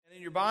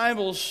Your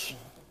Bibles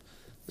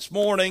this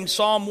morning,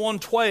 Psalm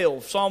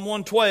 112. Psalm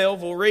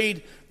 112, we'll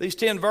read these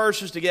 10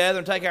 verses together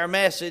and take our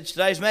message.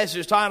 Today's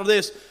message is titled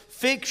this,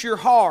 Fix Your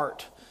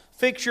Heart.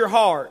 Fix Your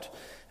Heart.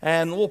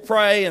 And we'll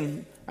pray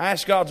and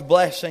ask God's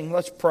blessing.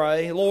 Let's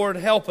pray. Lord,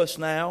 help us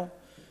now.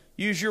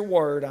 Use your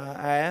word,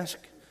 I ask,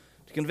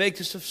 to convict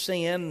us of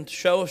sin and to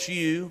show us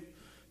you.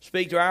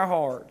 Speak to our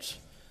hearts.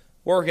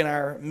 Work in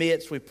our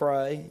midst, we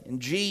pray. In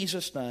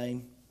Jesus'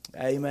 name,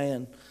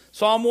 amen.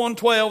 Psalm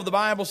 112, the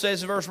Bible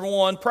says in verse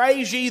 1,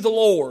 Praise ye the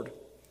Lord.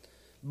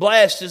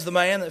 Blessed is the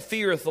man that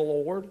feareth the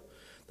Lord,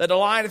 that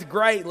delighteth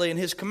greatly in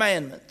his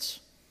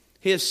commandments.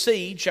 His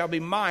seed shall be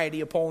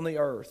mighty upon the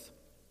earth.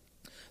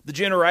 The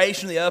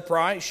generation of the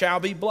upright shall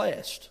be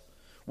blessed.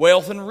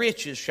 Wealth and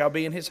riches shall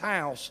be in his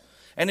house,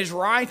 and his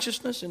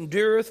righteousness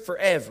endureth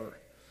forever.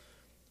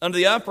 Unto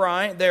the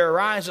upright there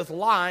ariseth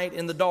light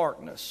in the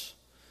darkness.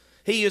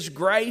 He is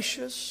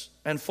gracious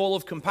and full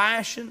of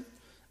compassion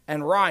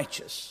and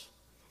righteous.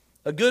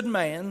 A good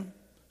man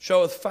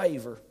showeth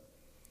favor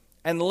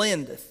and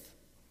lendeth.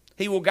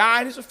 He will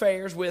guide his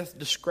affairs with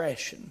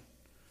discretion.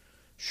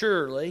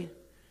 Surely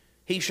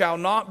he shall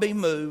not be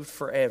moved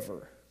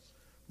forever.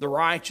 The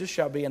righteous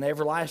shall be an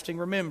everlasting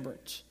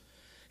remembrance.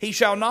 He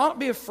shall not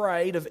be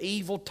afraid of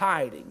evil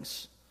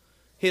tidings.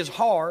 His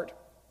heart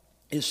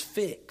is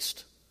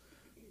fixed,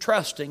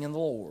 trusting in the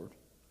Lord.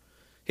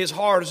 His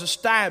heart is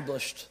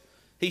established.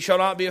 He shall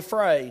not be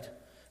afraid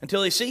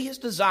until he see his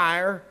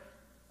desire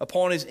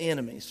upon his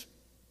enemies.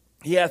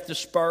 He hath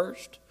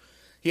dispersed.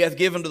 He hath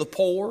given to the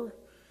poor.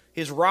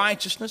 His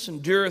righteousness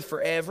endureth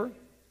forever.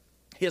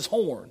 His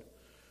horn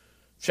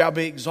shall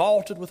be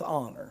exalted with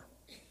honor.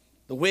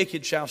 The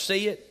wicked shall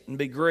see it and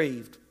be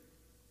grieved.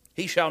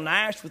 He shall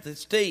gnash with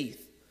his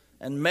teeth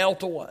and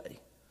melt away.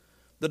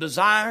 The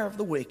desire of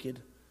the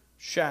wicked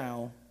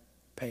shall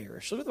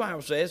perish. Look what the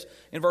Bible says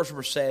in verse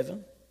number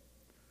 7.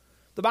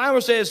 The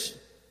Bible says,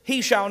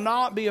 He shall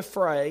not be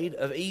afraid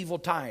of evil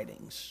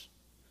tidings.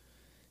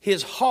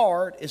 His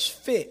heart is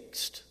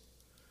fixed,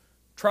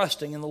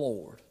 trusting in the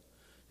Lord.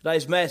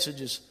 Today's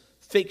message is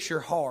fix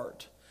your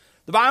heart.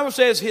 The Bible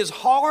says his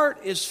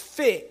heart is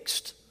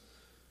fixed,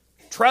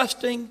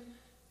 trusting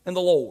in the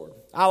Lord.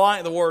 I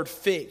like the word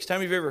fixed. How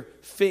many of you ever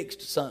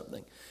fixed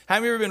something? How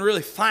many of you ever been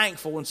really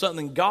thankful when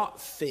something got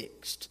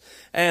fixed?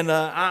 And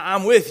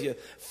I'm with you.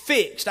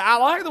 Fixed. I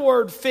like the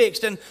word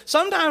fixed. And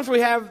sometimes we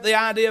have the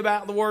idea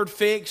about the word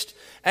fixed,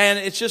 and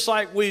it's just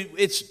like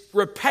it's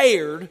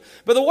repaired.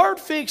 But the word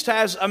fixed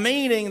has a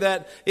meaning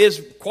that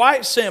is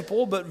quite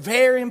simple but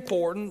very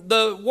important.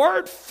 The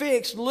word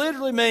fixed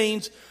literally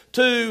means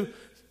to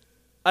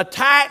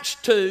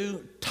attach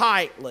to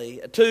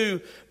tightly,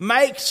 to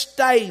make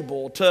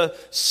stable, to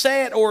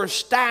set or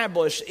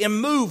establish,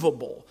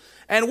 immovable.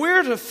 And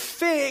we're to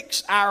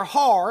fix our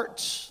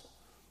hearts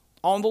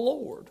on the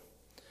Lord.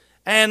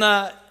 And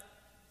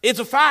it's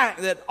a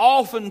fact that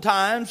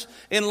oftentimes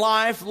in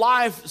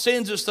life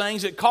sends us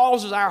things that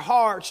causes our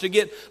hearts to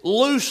get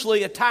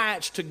loosely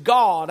attached to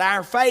God,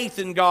 our faith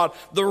in God,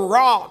 the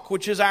rock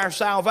which is our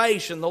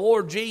salvation, the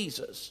Lord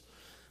Jesus.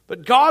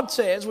 But God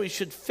says we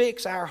should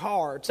fix our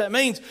hearts. That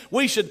means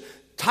we should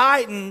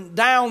tighten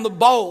down the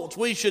bolts.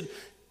 We should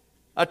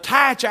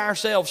attach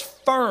ourselves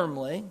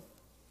firmly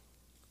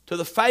to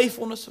the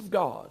faithfulness of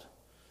God.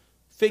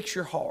 Fix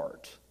your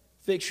heart.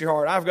 Fix your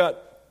heart.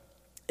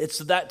 It's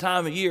that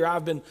time of year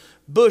I've been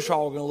bush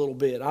hogging a little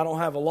bit. I don't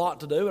have a lot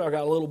to do, but I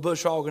got a little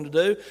bush hogging to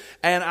do.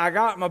 And I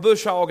got my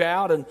bush hog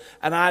out and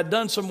I had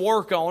done some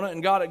work on it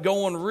and got it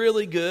going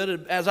really good.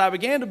 And as I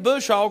began to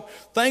bush hog,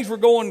 things were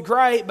going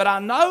great, but I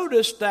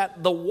noticed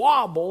that the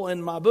wobble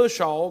in my bush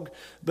hog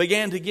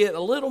began to get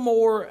a little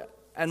more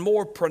and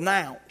more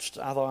pronounced.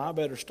 I thought, I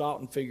better stop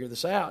and figure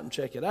this out and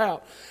check it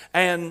out.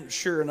 And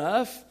sure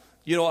enough,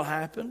 you know what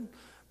happened?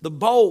 The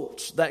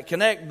bolts that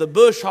connect the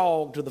bush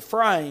hog to the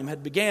frame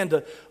had began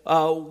to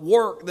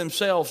work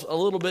themselves a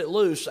little bit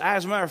loose.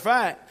 As a matter of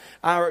fact,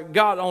 I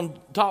got on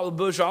top of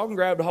the bush hog and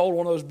grabbed a hold of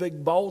one of those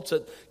big bolts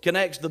that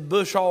connects the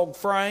bush hog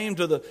frame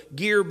to the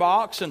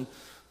gearbox, and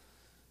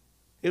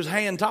it was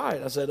hand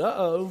tight. I said,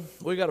 uh-oh,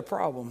 we got a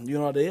problem. You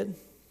know what I did?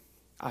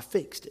 I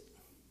fixed it.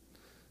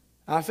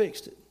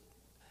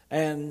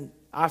 And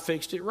I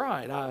fixed it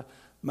right. I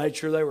made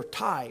sure they were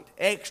tight,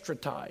 extra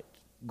tight,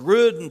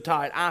 good and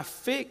tight. I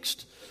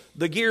fixed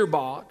the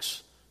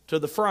gearbox to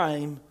the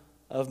frame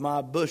of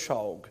my bush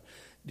hog.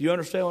 Do you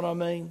understand what I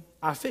mean?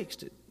 I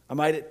fixed it. I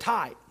made it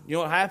tight. You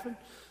know what happened?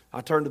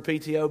 I turned the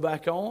PTO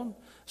back on,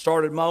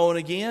 started mowing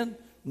again,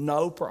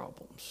 no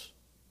problems.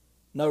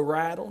 No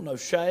rattle, no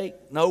shake,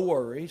 no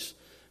worries,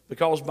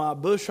 because my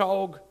bush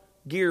hog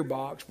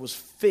gearbox was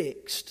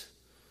fixed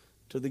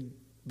to the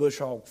bush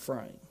hog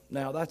frame.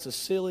 Now, that's a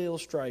silly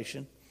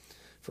illustration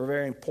for a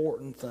very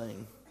important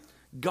thing.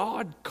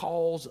 God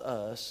calls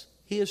us,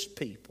 His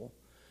people,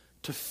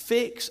 to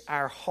fix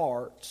our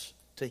hearts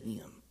to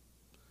Him.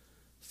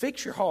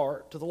 Fix your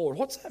heart to the Lord.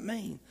 What's that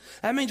mean?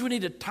 That means we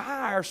need to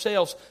tie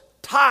ourselves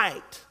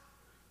tight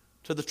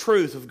to the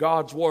truth of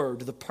God's Word,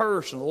 to the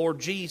person of the Lord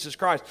Jesus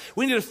Christ.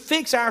 We need to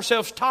fix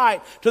ourselves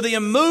tight to the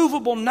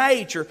immovable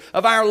nature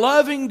of our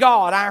loving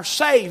God, our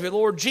Savior,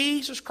 Lord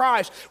Jesus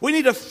Christ. We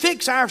need to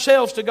fix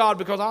ourselves to God,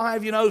 because I'll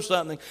have you know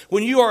something.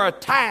 When you are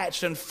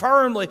attached and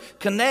firmly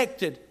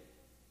connected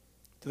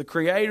to the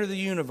Creator of the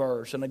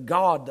universe and a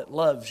God that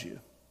loves you,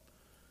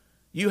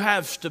 you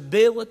have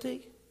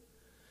stability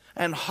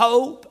and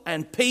hope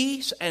and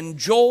peace and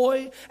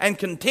joy and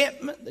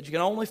contentment that you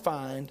can only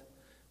find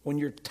when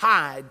you're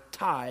tied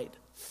tight,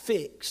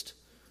 fixed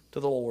to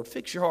the Lord.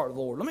 Fix your heart to the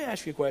Lord. Let me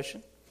ask you a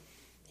question.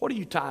 What are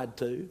you tied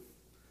to?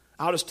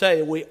 I'll just tell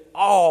you, we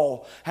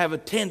all have a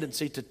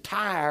tendency to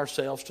tie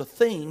ourselves to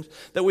things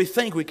that we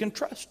think we can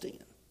trust in.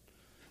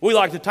 We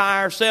like to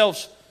tie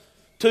ourselves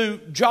to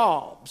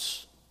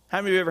jobs.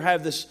 How many of you ever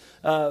have this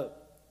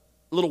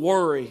little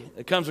worry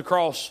that comes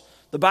across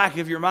the back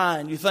of your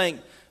mind? You think,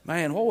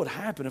 man, what would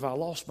happen if I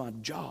lost my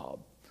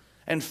job?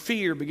 And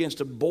fear begins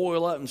to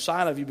boil up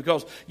inside of you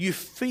because you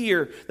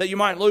fear that you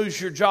might lose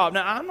your job.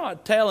 Now, I'm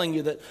not telling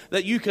you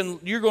that you're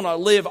going to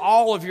live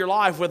all of your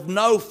life with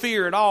no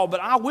fear at all,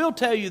 but I will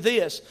tell you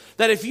this,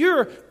 that if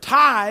you're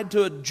tied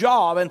to a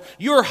job and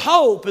your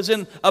hope is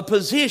in a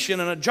position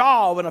and a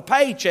job and a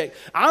paycheck,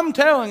 I'm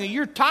telling you,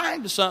 you're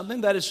tied to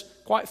something that is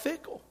quite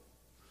fickle.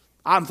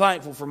 I'm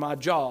thankful for my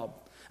job.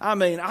 I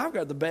mean, I've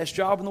got the best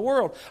job in the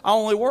world. I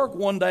only work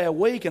 1 day a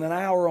week and an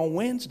hour on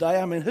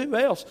Wednesday. I mean, who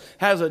else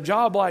has a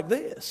job like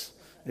this?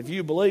 If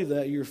you believe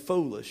that, you're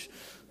foolish.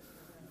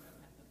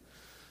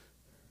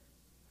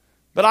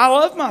 But I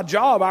love my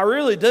job. I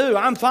really do.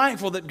 I'm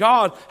thankful that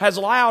God has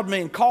allowed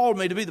me and called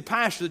me to be the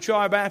pastor of the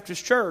Chilhowee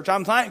Baptist Church.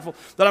 I'm thankful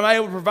that I'm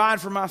able to provide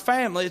for my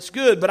family. It's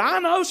good. But I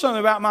know something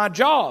about my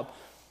job.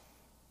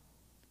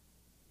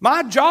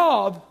 My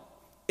job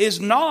is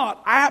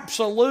not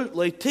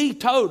absolutely,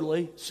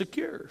 teetotally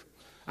secure.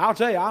 I'll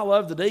tell you, I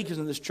love the deacons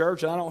in this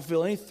church, and I don't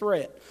feel any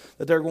threat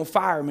that they're going to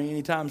fire me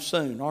anytime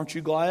soon. Aren't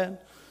you glad?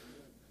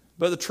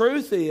 But the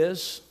truth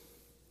is,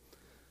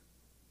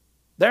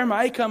 there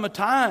may come a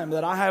time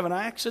that I have an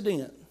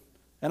accident,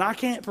 and I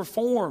can't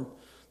perform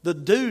the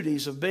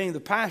duties of being the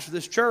pastor of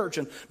this church,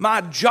 and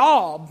my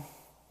job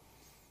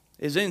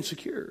is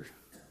insecure.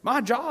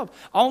 My job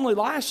only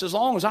lasts as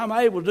long as I'm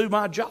able to do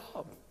my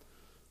job.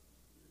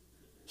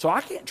 So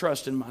I can't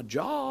trust in my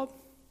job.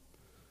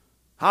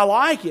 I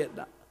like it.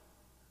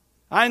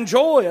 I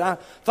enjoy it. I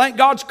think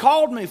God's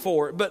called me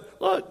for it. But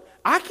look,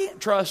 I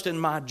can't trust in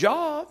my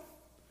job.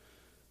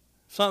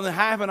 Something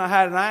happened, I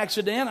had an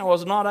accident, I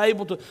was not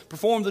able to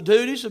perform the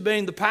duties of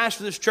being the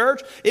pastor of this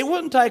church. It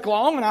wouldn't take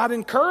long, and I'd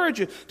encourage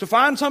you to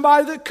find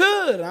somebody that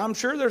could. I'm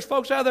sure there's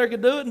folks out there that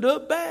could do it and do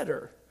it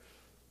better.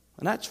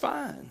 And that's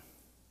fine.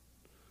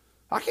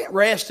 I can't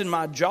rest in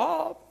my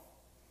job.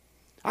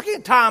 I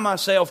can't tie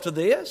myself to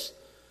this.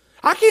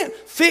 I can't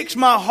fix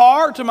my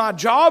heart to my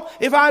job.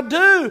 If I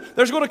do,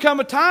 there's going to come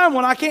a time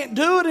when I can't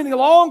do it any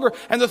longer,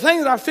 and the thing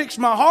that I fixed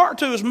my heart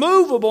to is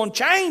movable and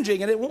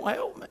changing, and it won't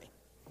help me.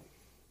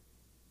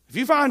 If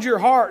you find your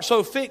heart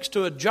so fixed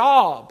to a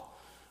job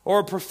or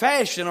a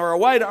profession or a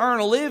way to earn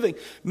a living,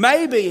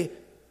 maybe,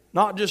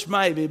 not just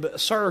maybe, but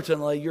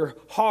certainly your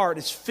heart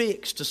is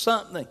fixed to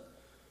something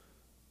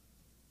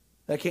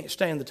that can't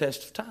stand the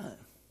test of time.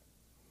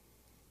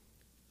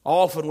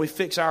 Often we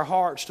fix our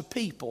hearts to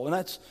people, and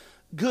that's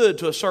good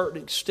to a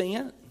certain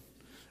extent.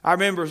 I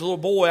remember as a little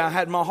boy, I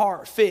had my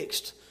heart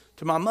fixed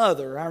to my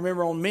mother. I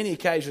remember on many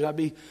occasions I'd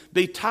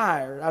be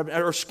tired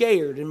or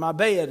scared in my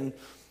bed, and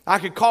I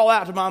could call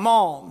out to my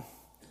mom,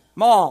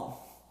 "Mom,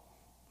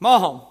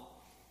 Mom."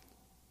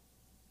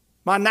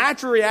 My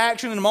natural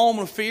reaction in a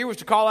moment of fear was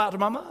to call out to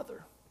my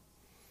mother.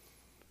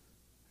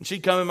 And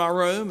she'd come in my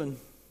room and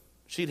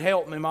she'd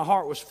help me. My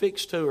heart was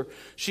fixed to her.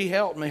 She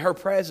helped me. Her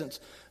presence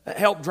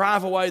helped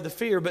drive away the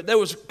fear. But there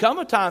was come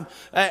a time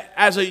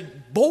as a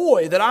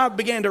boy that I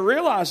began to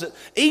realize that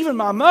even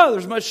my mother,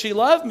 as much as she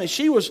loved me,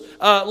 she was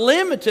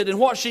limited in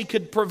what she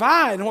could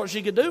provide and what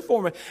she could do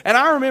for me. And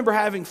I remember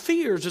having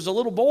fears as a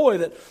little boy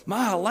that,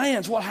 my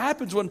lands, what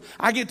happens when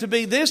I get to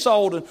be this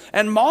old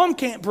and Mom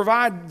can't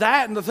provide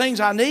that and the things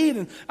I need?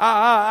 And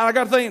I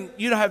got to think,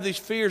 you don't have these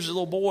fears as a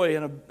little boy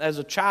and as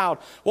a child.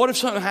 What if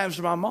something happens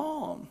to my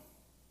mom?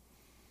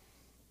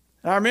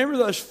 And I remember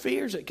those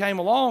fears that came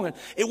along, and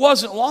it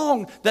wasn't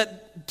long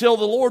that till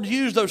the Lord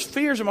used those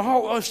fears in my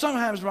heart. Well, if something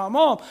happens to my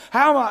mom,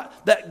 how am I?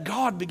 That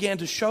God began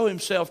to show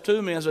Himself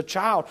to me as a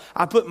child.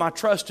 I put my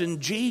trust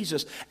in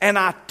Jesus, and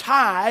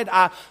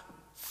I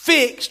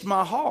fixed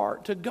my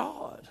heart to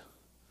God.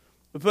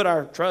 We put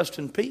our trust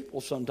in people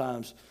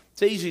sometimes.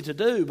 It's easy to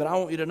do, but I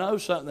want you to know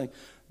something.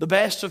 The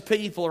best of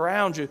people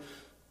around you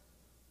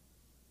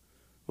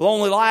will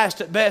only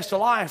last at best a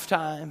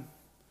lifetime.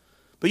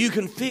 But you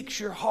can fix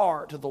your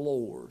heart to the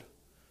Lord,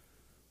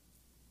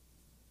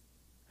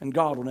 and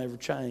God will never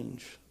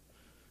change.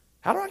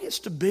 How do I get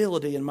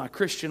stability in my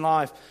Christian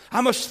life? I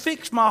must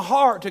fix my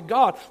heart to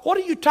God. What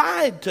are you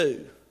tied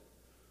to?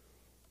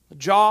 A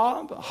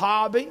job, a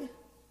hobby,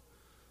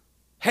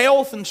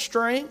 health and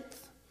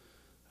strength?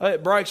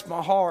 It breaks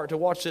my heart to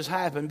watch this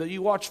happen, but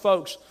you watch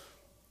folks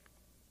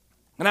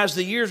And as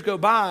the years go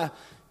by,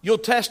 you'll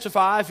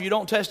testify. If you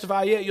don't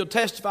testify yet, you'll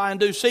testify in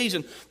due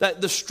season that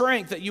the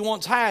strength that you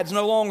once had is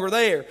no longer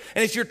there.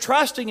 And if you're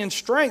trusting in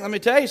strength, let me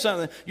tell you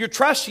something. You're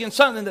trusting in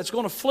something that's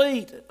going to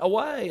fleet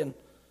away and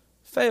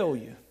fail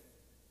you.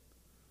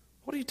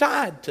 What are you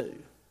tied to?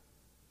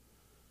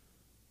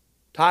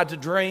 Tied to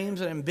dreams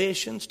and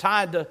ambitions,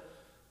 tied to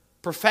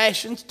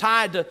professions,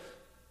 tied to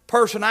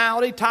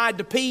personality, tied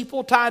to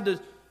people, tied to,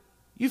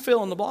 you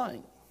fill in the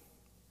blank.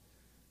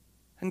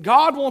 And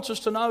God wants us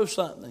to know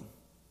something.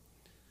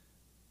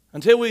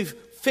 Until we've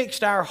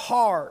fixed our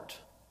heart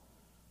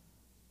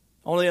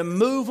on the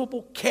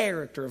immovable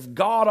character of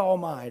God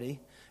Almighty,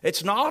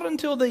 it's not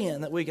until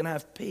then that we can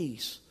have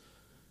peace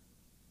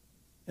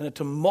in a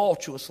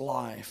tumultuous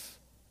life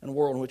and the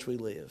world in which we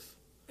live.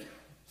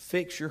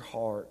 Fix your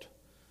heart.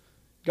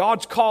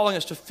 God's calling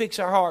us to fix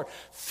our heart.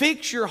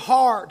 Fix your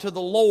heart to the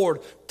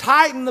Lord.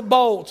 Tighten the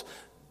bolts.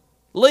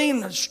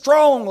 Lean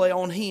strongly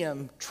on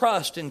Him.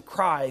 Trust in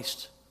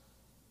Christ.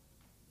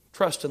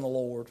 Trust in the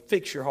Lord.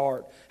 Fix your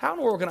heart. How in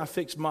the world can I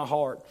fix my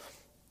heart?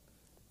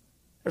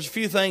 There's a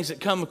few things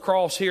that come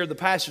across here, the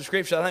passage of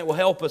Scripture, I think will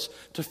help us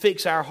to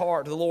fix our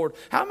heart to the Lord.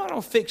 How am I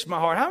going to fix my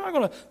heart? How am I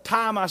going to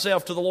tie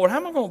myself to the Lord? How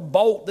am I going to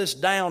bolt this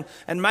down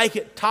and make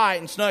it tight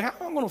and snug? How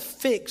am I going to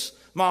fix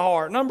my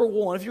heart? Number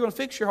one, if you're going to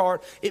fix your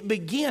heart, it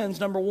begins,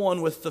 number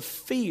one, with the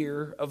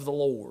fear of the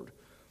Lord.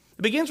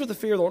 It begins with the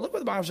fear of the Lord. Look what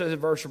the Bible says in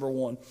verse number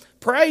 1.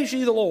 Praise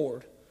ye the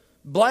Lord.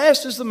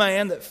 Blessed is the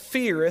man that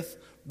feareth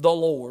the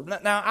Lord.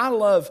 Now, I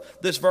love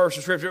this verse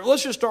of Scripture.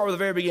 Let's just start with the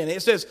very beginning.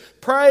 It says,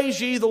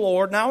 praise ye the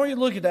Lord. Now, when you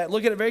look at that,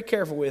 look at it very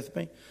careful with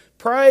me.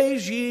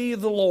 Praise ye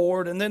the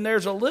Lord. And then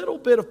there's a little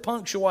bit of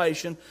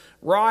punctuation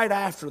right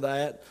after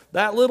that.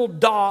 That little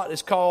dot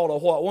is called a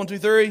what? 1, 2,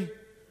 3?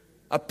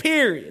 A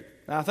period.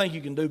 Now, I think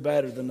you can do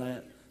better than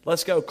that.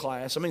 Let's go,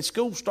 class. I mean,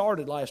 school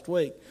started last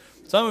week.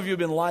 Some of you have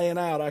been laying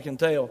out, I can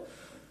tell.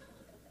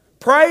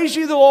 Praise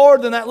ye the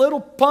Lord. Then that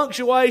little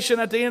punctuation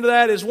at the end of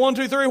that is 1,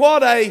 2, 3.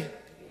 What?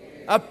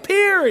 A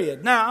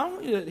period. Now, I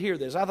want you to hear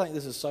this. I think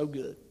this is so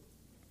good.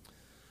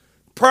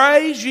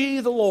 Praise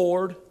ye the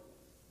Lord,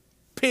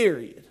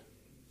 period.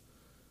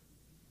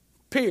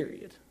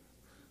 Period.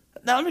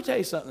 Now, let me tell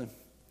you something.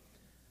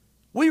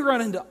 We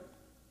run into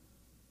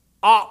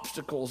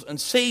obstacles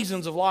and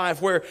seasons of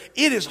life where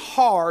it is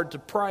hard to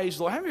praise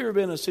the Lord. Have you ever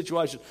been in a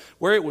situation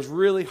where it was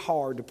really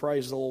hard to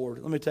praise the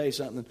Lord? Let me tell you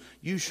something.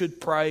 You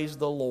should praise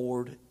the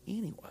Lord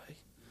anyway.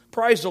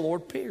 Praise the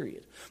Lord,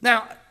 period.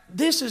 Now,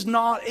 this is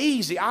not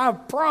easy. I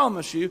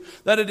promise you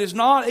that it is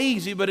not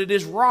easy, but it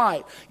is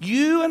right.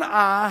 You and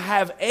I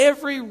have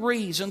every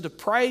reason to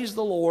praise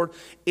the Lord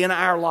in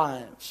our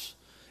lives.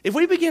 If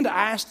we begin to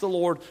ask the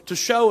Lord to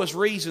show us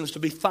reasons to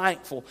be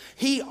thankful,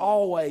 He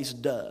always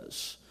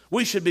does.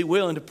 We should be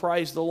willing to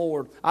praise the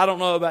Lord. I don't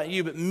know about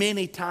you, but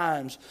many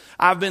times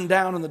I've been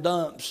down in the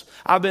dumps.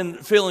 I've been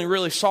feeling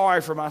really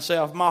sorry for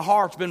myself. My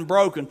heart's been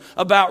broken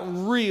about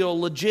real,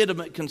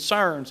 legitimate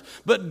concerns.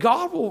 But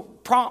God will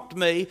prompt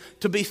me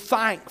to be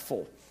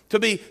thankful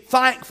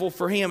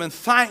for Him and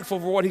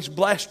thankful for what He's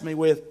blessed me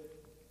with.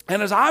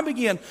 And as I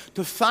begin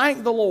to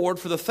thank the Lord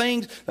for the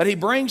things that He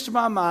brings to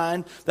my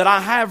mind that I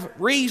have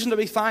reason to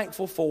be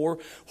thankful for,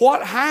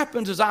 what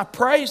happens is I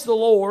praise the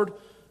Lord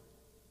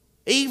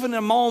even in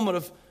a moment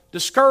of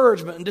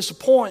discouragement and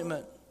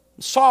disappointment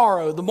and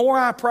sorrow. The more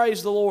I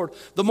praise the Lord,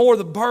 the more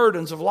the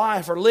burdens of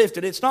life are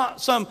lifted. It's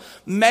not some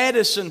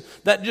medicine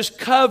that just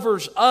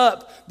covers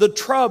up the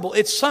trouble.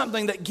 It's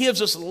something that gives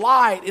us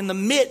light in the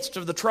midst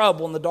of the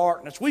trouble and the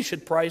darkness. We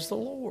should praise the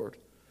Lord.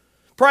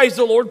 Praise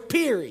the Lord,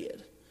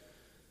 period.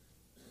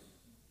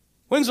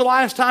 When's the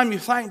last time you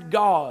thanked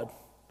God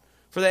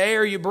for the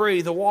air you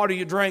breathe, the water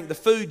you drink, the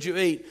food you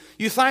eat?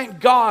 You thank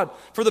God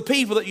for the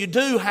people that you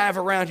do have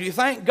around you. You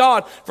thank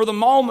God for the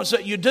moments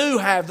that you do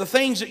have, the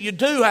things that you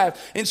do have,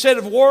 instead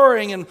of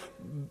worrying and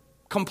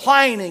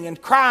complaining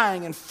and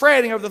crying and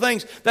fretting over the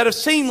things that have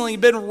seemingly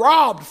been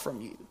robbed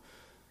from you.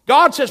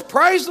 God says,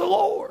 praise the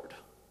Lord.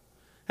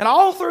 And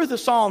all through the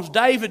Psalms,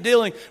 David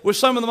dealing with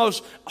some of the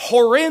most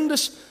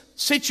horrendous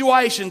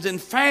situations in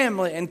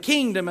family and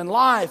kingdom and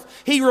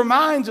life, he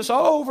reminds us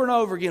over and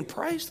over again,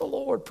 praise the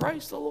Lord,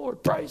 praise the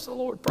Lord, praise the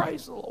Lord,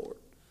 praise the Lord.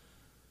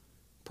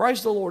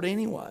 Praise the Lord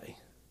anyway.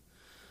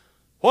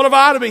 What have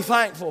I to be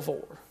thankful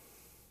for?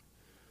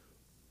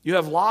 You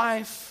have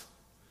life.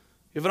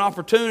 You have an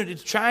opportunity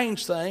to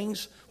change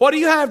things. What do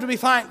you have to be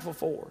thankful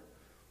for?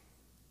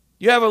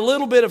 You have a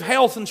little bit of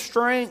health and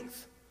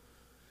strength.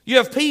 You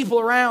have people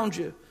around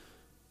you.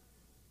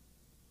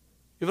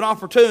 You have an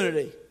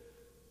opportunity.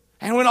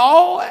 And when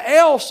all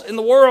else in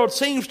the world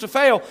seems to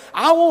fail,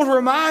 I want to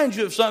remind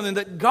you of something,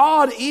 that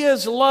God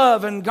is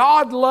love and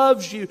God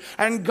loves you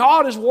and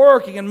God is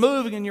working and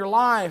moving in your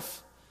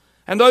life.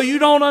 And though you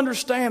don't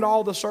understand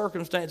all the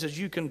circumstances,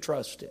 you can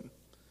trust Him.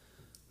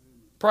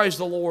 Praise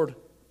the Lord,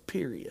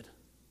 period.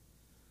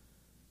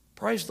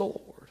 Praise the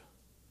Lord.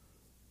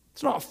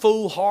 It's not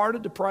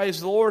foolhardy to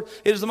praise the Lord.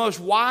 It is the most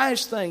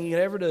wise thing you can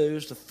ever do,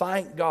 is to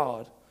thank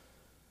God.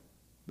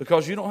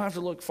 Because you don't have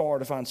to look far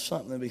to find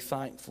something to be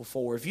thankful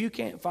for. If you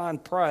can't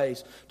find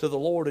praise to the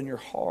Lord in your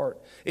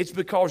heart, it's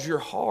because your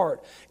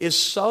heart is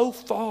so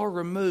far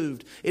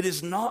removed. It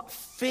is not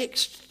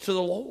fixed to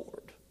the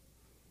Lord.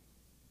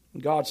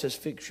 And God says,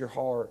 fix your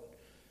heart.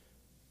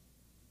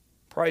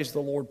 Praise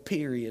the Lord,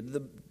 period.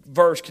 The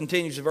verse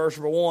continues in verse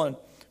number 1.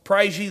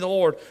 Praise ye the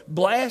Lord.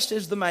 Blessed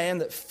is the man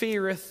that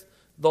feareth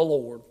the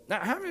Lord.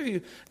 Now, how many of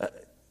you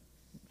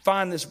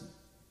find this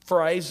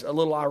phrase a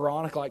little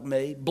ironic like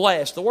me?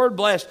 Blessed. The word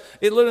blessed,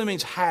 it literally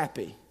means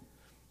happy,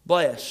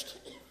 blessed,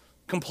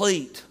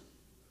 complete,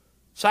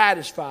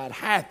 satisfied,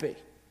 happy,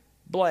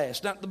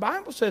 blessed. Now, the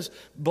Bible says,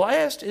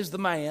 blessed is the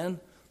man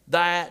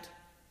that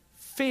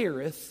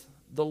feareth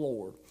the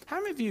Lord. How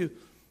many of you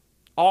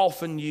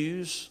often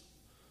use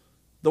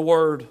the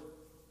word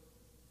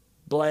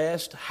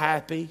blessed,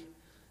 happy,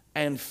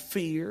 and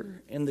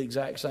fear in the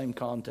exact same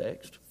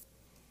context?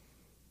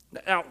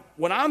 Now,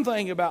 when I'm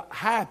thinking about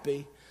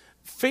happy,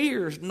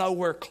 fear's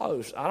nowhere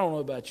close. I don't know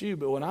about you,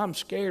 but when I'm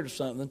scared of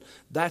something,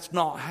 that's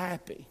not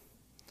happy.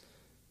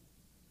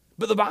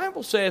 But the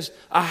Bible says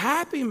a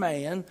happy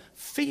man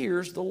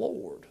fears the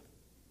Lord.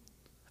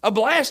 A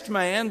blessed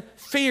man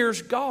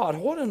fears God.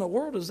 What in the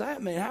world does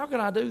that mean? How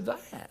can I do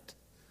that?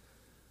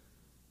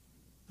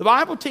 The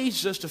Bible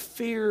teaches us to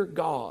fear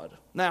God.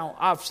 Now,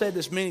 I've said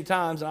this many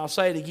times, and I'll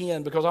say it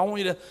again because I want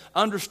you to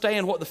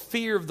understand what the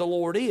fear of the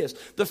Lord is.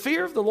 The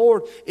fear of the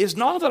Lord is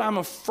not that I'm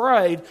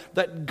afraid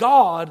that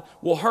God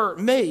will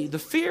hurt me. The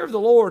fear of the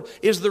Lord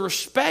is the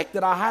respect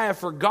that I have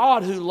for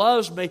God who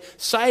loves me,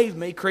 saved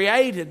me,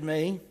 created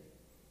me.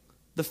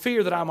 The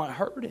fear that I might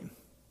hurt Him.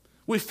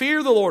 We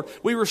fear the Lord.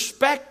 We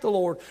respect the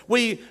Lord.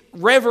 We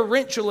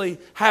reverentially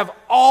have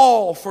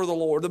awe for the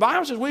Lord. The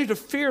Bible says we need to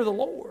fear the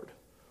Lord.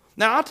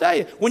 Now, I'll tell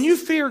you, when you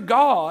fear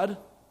God,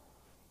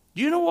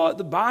 do you know what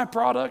the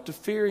byproduct of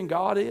fearing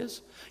God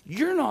is?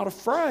 You're not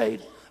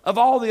afraid of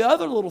all the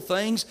other little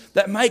things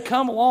that may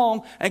come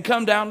along and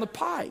come down the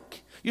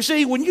pike. You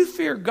see, when you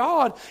fear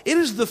God, it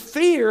is the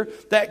fear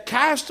that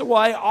casts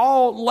away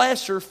all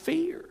lesser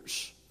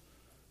fears.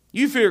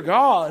 You fear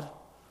God,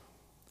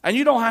 and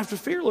you don't have to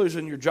fear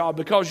losing your job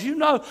because you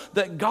know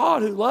that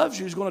God who loves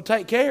you is going to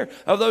take care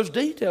of those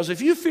details.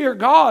 If you fear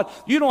God,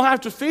 you don't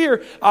have to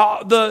fear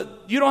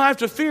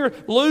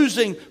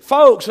losing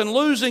folks and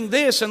losing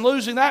this and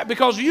losing that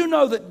because you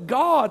know that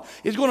God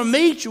is going to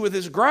meet you with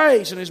His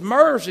grace and His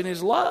mercy and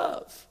His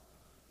love.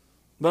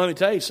 But let me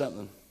tell you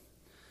something.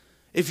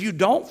 If you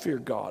don't fear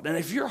God and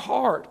if your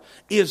heart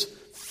is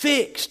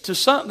fixed to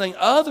something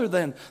other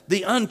than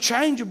the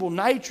unchangeable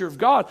nature of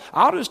God,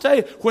 I'll just tell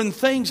you, when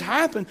things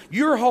happen,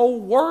 your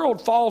whole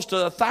world falls to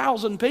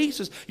 1,000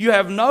 pieces. You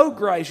have no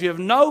grace, you have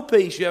no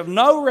peace, you have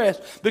no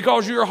rest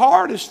because your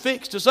heart is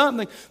fixed to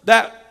something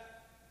that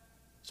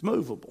is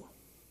movable.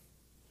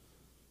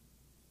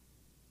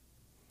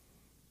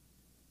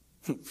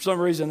 For some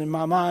reason in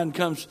my mind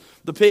comes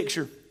the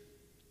picture,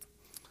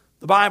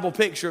 the Bible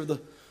picture of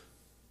the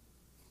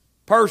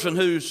person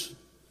who's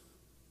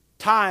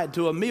tied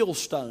to a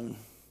millstone,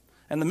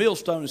 and the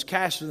millstone is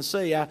cast in the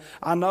sea.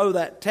 I know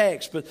that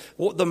text, but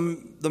what the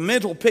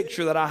mental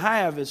picture that I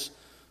have is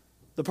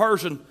the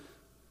person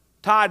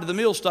tied to the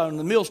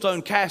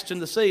millstone cast in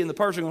the sea, and the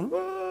person going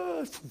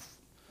 "Whoa,"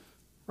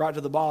 right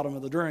to the bottom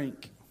of the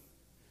drink.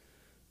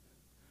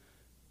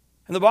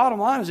 And the bottom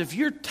line is, if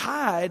you're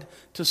tied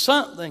to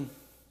something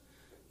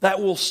that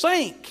will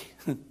sink,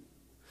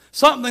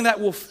 something that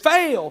will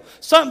fail,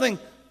 something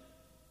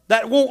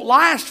that won't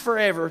last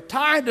forever,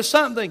 tied to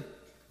something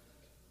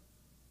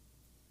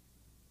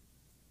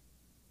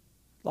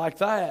like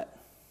that,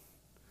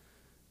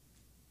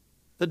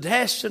 the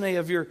destiny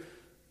of your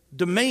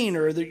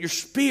demeanor, your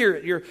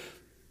spirit, your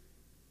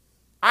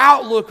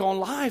outlook on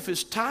life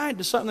is tied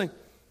to something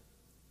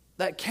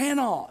that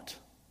cannot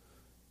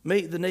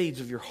meet the needs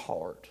of your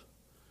heart.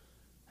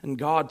 And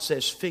God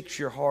says, fix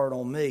your heart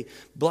on me.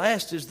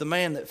 Blessed is the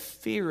man that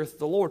feareth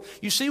the Lord.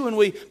 You see, when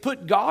we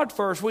put God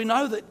first, we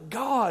know that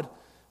God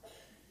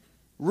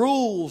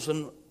rules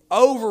and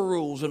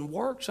overrules and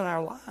works in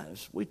our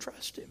lives. We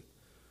trust Him.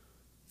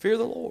 Fear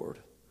the Lord.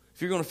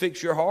 If you're going to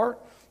fix your heart,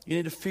 you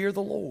need to fear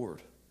the Lord.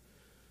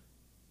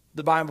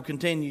 The Bible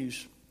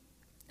continues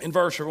in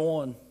verse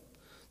 1.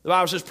 The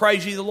Bible says,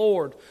 praise ye the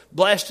Lord.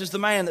 Blessed is the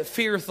man that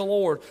feareth the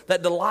Lord,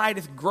 that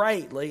delighteth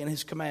greatly in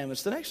His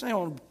commandments. The next thing I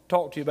want to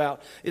talk to you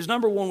about is,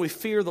 number one, we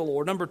fear the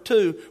Lord. Number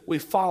two, we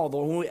follow the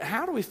Lord.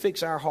 How do we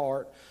fix our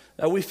heart?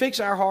 We fix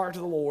our heart to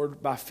the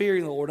Lord by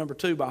fearing the Lord. Number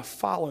two, by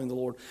following the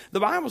Lord. The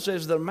Bible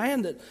says that a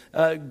man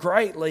that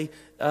greatly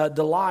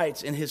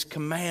delights in His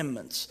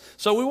commandments.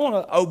 So we want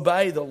to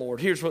obey the Lord.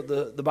 Here's what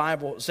the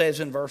Bible says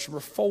in verse number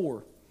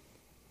 4.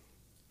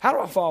 How do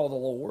I follow the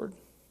Lord?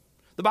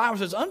 The Bible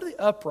says, unto the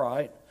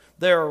upright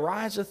there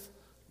ariseth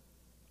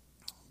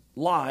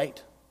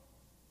light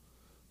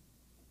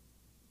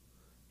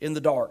in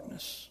the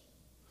darkness.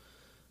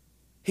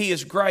 He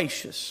is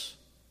gracious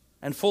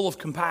and full of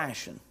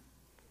compassion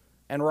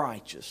and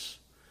righteous.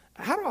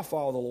 How do I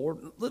follow the Lord?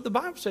 The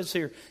Bible says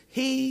here,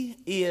 He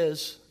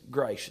is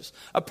gracious.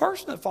 A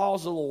person that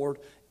follows the Lord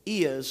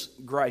is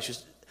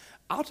gracious.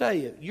 I'll tell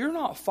you, you're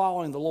not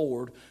following the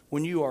Lord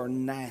when you are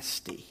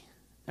nasty.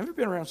 Have you ever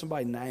been around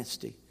somebody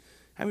nasty?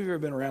 How many of you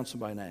have ever been around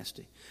somebody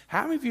nasty?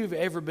 How many of you have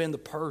ever been the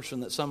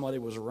person that somebody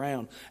was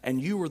around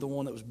and you were the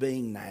one that was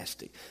being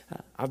nasty?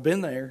 I've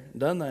been there,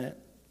 done that.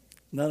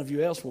 None of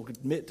you else will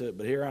admit to it,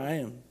 but here I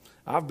am.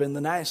 I've been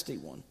the nasty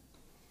one.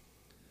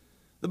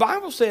 The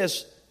Bible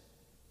says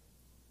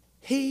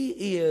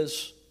He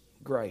is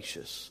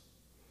gracious.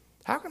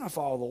 How can I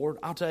follow the Lord?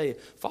 I'll tell you,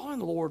 following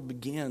the Lord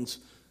begins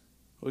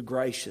with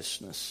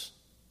graciousness.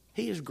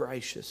 He is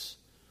gracious.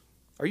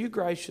 Are you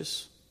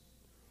gracious?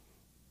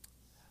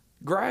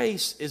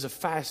 Grace is a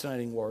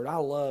fascinating word. I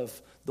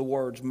love the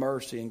words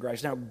mercy and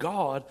grace. Now,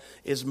 God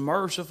is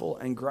merciful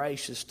and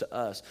gracious to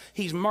us.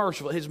 He's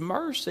merciful. His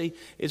mercy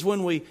is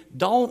when we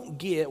don't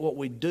get what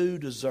we do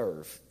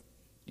deserve.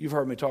 You've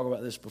heard me talk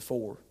about this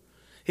before.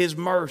 His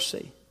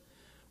mercy.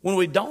 When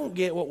we don't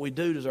get what we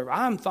do deserve.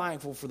 I'm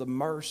thankful for the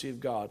mercy of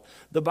God.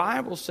 The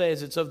Bible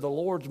says it's of the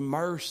Lord's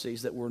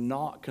mercies that we're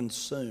not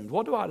consumed.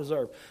 What do I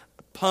deserve?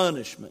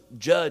 Punishment,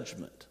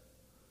 judgment.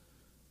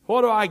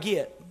 What do I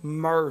get?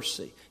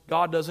 Mercy.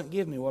 God doesn't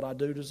give me what I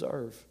do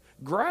deserve.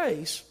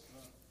 Grace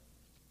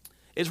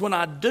is when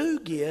I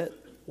do get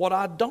what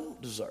I don't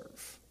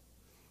deserve.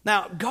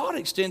 Now, God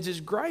extends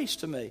His grace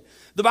to me.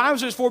 The Bible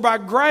says, for by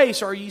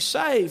grace are ye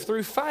saved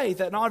through faith,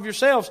 that not of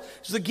yourselves.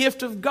 It's the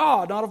gift of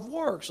God, not of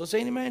works, lest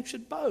any man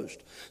should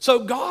boast.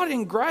 So God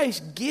in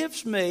grace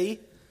gives me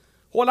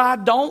what I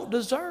don't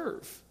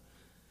deserve.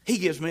 He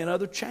gives me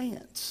another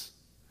chance.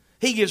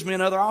 He gives me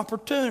another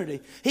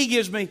opportunity. He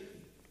gives me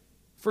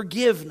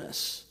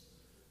forgiveness.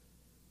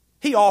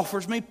 He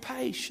offers me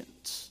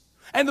patience.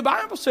 And the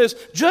Bible says,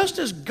 just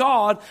as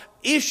God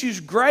issues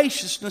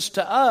graciousness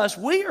to us,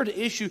 we are to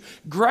issue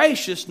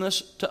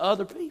graciousness to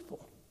other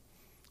people.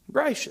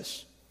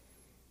 Gracious.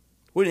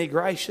 We need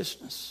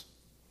graciousness.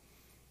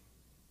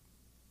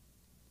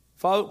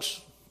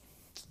 Folks,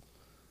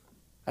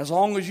 as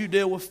long as you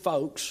deal with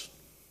folks,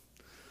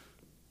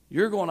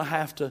 you're going to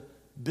have to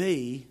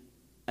be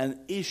an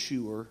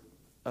issuer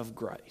of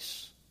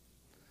grace.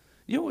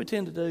 You know what we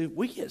tend to do?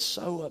 We get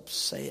so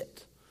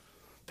upset.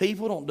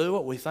 People don't do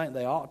what we think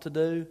they ought to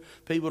do.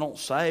 People don't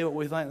say what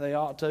we think they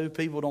ought to.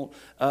 People don't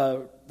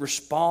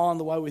respond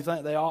the way we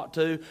think they ought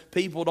to.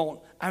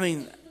 People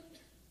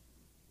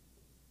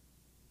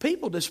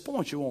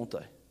disappoint you, won't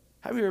they?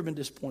 Have you ever been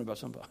disappointed by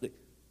somebody?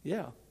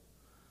 Yeah.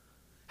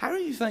 How do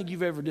you think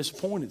you've ever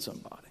disappointed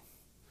somebody?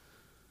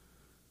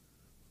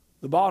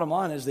 The bottom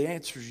line is the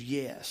answer is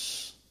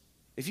yes.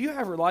 If you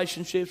have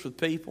relationships with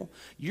people,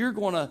 you're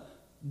going to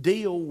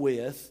deal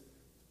with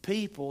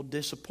people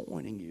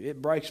disappointing you.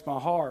 It breaks my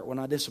heart when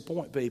I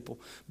disappoint people.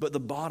 But the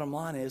bottom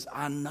line is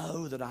I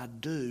know that I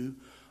do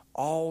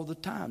all the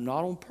time.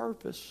 Not on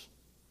purpose.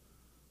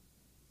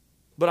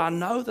 But I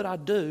know that I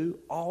do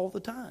all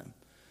the time.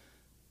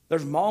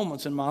 There's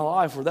moments in my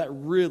life where that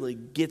really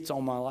gets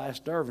on my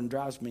last nerve and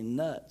drives me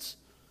nuts.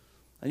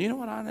 And you know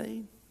what I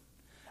need?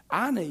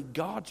 I need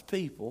God's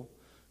people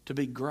to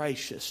be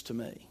gracious to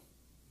me.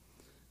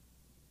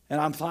 And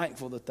I'm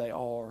thankful that they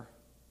are.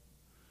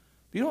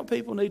 You know what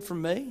people need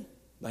from me?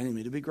 They need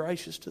me to be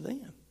gracious to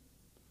them.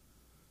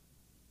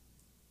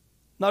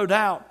 No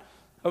doubt,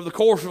 over the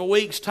course of a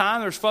week's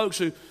time, there's folks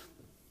who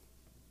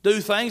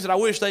do things that I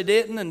wish they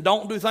didn't and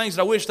don't do things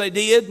that I wish they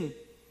did. And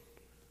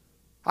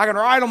I can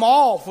write them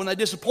off when they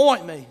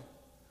disappoint me.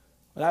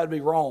 But that would be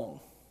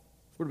wrong.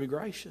 We're to be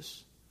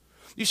gracious.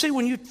 You see,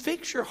 when you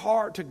fix your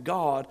heart to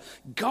God,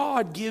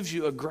 God gives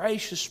you a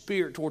gracious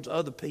spirit towards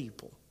other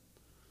people.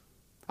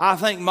 I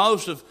think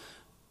most of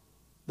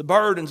the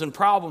burdens and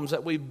problems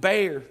that we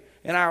bear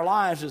in our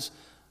lives is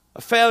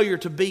a failure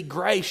to be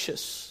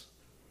gracious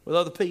with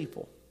other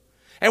people.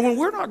 And when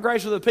we're not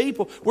gracious with other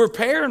people, we're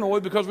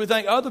paranoid because we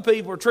think other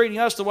people are treating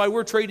us the way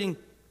we're treating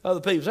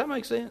other people. Does that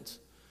make sense?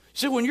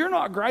 See, when you're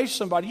not gracious to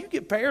somebody, you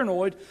get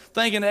paranoid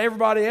thinking that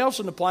everybody else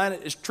on the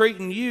planet is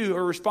treating you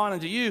or responding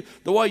to you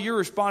the way you're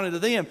responding to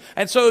them.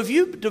 And so if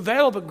you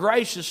develop a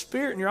gracious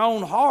spirit in your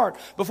own heart,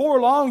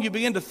 before long you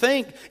begin to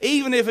think,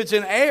 even if it's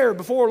in error,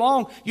 before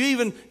long you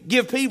even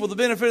give people the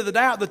benefit of the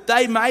doubt that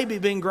they may be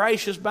being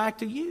gracious back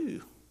to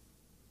you.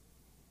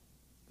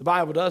 The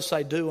Bible does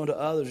say, do unto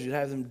others, you'd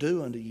have them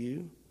do unto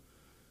you.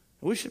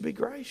 We should be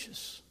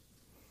gracious.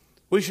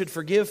 We should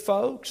forgive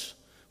folks.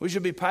 We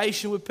should be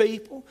patient with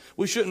people.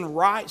 We shouldn't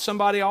write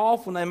somebody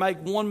off when they make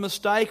one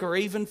mistake or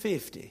even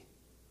 50.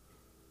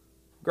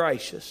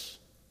 Gracious.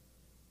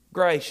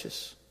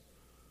 Gracious.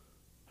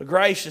 A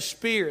gracious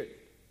spirit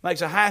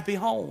makes a happy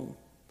home.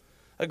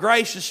 A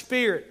gracious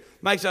spirit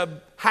makes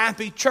a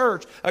happy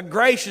church. A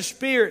gracious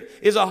spirit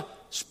is a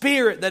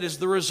spirit that is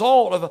the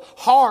result of a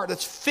heart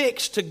that's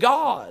fixed to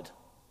God.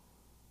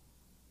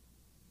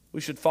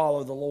 We should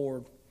follow the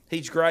Lord.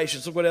 He's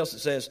gracious. Look what else it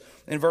says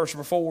in verse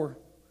number 4.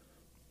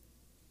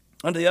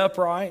 Unto the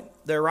upright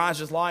there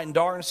arises light and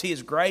darkness. He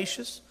is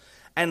gracious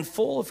and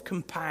full of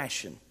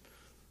compassion.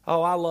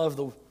 Oh, I love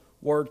the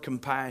word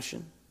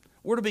compassion.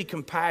 We're to be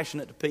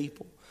compassionate to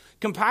people.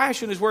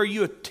 Compassion is where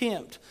you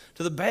attempt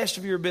to the best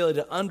of your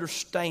ability to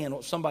understand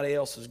what somebody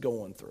else is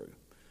going through.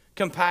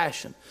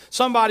 Compassion.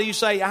 Somebody you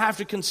say, I have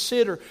to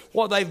consider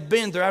what they've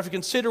been through. I have to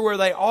consider where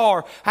they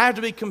are. I have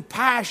to be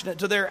compassionate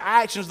to their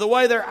actions. The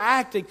way they're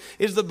acting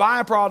is the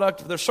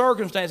byproduct of their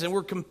circumstances, and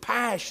we're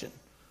compassionate,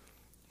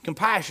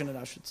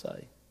 I should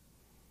say.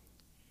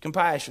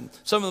 Compassion.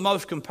 Some of the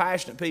most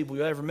compassionate people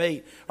you'll ever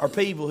meet are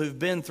people who've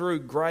been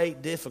through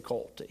great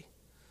difficulty.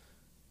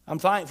 I'm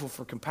thankful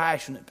for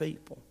compassionate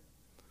people.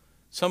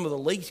 Some of the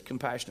least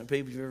compassionate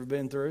people you've ever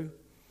been through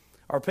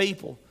are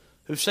people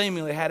who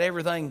seemingly had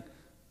everything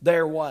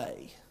their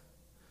way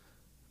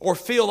or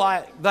feel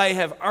like they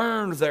have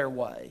earned their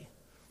way.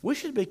 We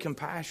should be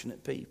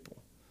compassionate people.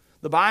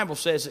 The Bible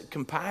says that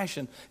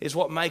compassion is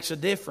what makes a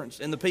difference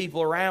in the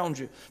people around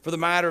you for the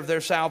matter of their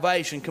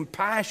salvation.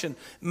 Compassion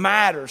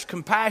matters.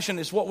 Compassion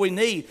is what we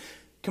need.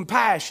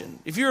 Compassion.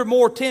 If you're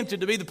more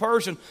tempted to be the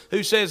person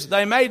who says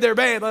they made their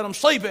bed, let them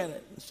sleep in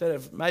it, instead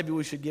of maybe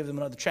we should give them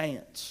another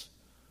chance.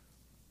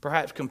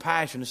 Perhaps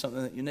compassion is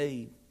something that you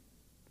need.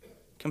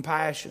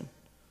 Compassion.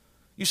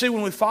 You see,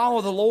 when we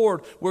follow the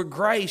Lord, we're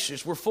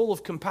gracious. We're full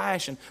of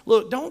compassion.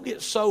 Look, don't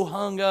get so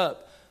hung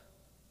up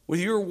with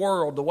your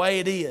world the way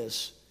it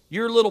is,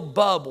 your little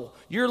bubble,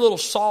 your little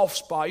soft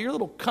spot, your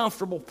little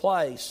comfortable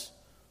place,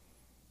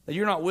 that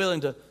you're not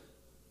willing to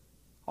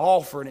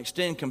offer and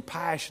extend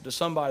compassion to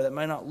somebody that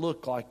may not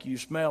look like you,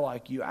 smell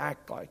like you,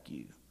 act like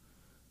you.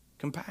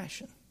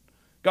 Compassion.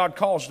 God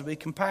calls us to be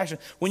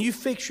compassionate. When you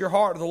fix your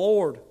heart to the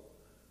Lord,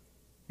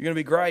 you're going to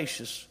be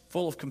gracious,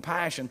 full of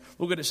compassion.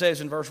 Look what it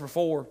says in verse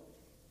 4.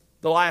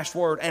 The last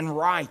word, and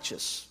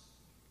righteous.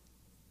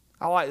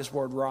 I like this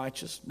word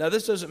righteous. Now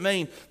this doesn't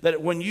mean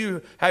that when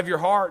you have your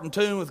heart in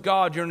tune with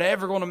God, you're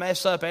never going to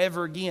mess up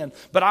ever again.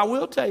 But I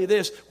will tell you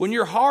this, when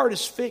your heart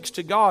is fixed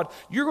to God,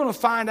 you're going to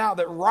find out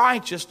that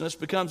righteousness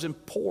becomes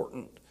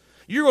important.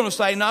 You're going to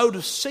say no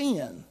to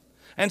sin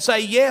and say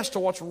yes to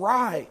what's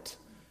right.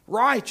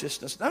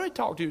 Righteousness. Let me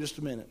talk to you just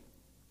a minute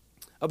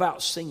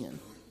about sin.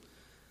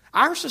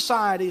 Our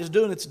society is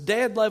doing its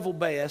dead level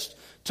best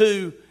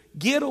to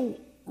get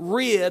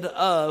rid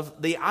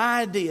of the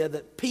idea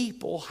that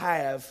people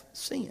have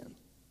sin.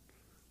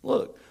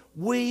 Look,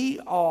 we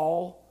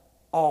all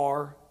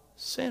are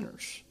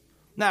sinners.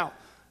 Now,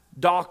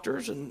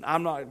 doctors, and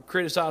I'm not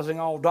criticizing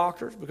all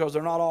doctors because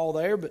they're not all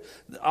there, but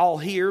all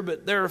here,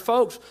 but there are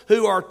folks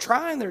who are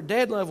trying their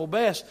dead level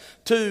best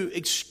to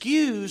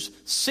excuse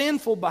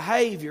sinful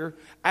behavior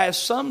as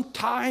some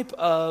type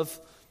of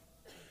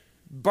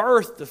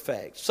birth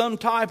defect, some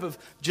type of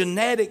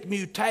genetic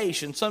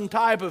mutation, some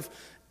type of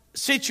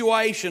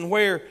situation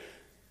where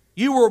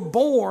you were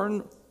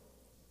born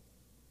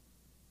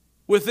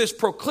with this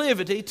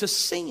proclivity to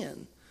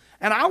sin.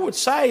 And I would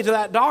say to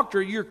that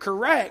doctor, you're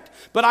correct,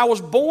 but I was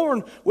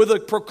born with a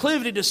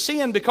proclivity to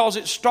sin because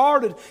it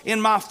started in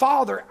my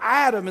father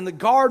Adam in the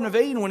Garden of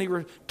Eden when he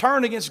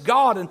turned against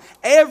God. And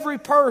every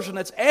person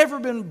that's ever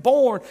been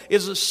born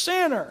is a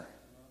sinner.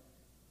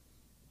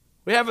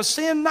 We have a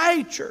sin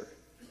nature.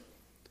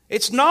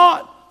 It's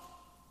not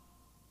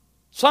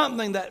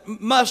something that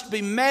must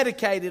be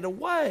medicated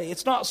away.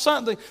 It's not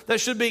something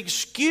that should be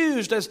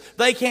excused as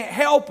they can't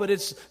help it.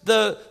 It's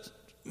the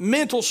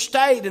mental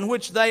state in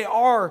which they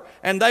are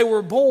and they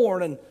were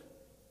born. And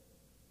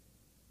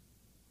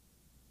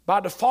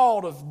by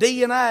default of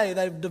DNA,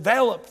 they've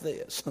developed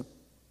this.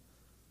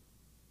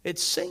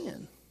 It's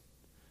sin.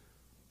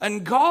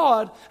 And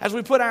God, as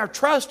we put our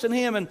trust in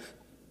Him and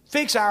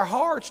fix our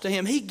hearts to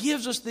Him, He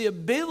gives us the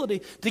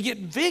ability to get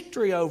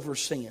victory over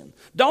sin.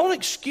 Don't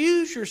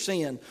excuse your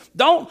sin.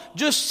 Don't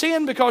just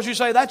sin because you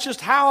say, that's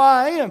just how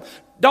I am.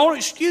 Don't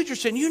excuse your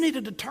sin. You need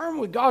to determine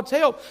with God's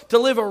help to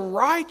live a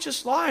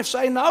righteous life.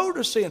 Say no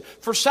to sin.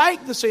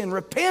 Forsake the sin.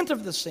 Repent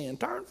of the sin.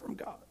 Turn from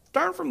God.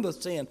 Turn from the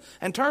sin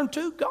and turn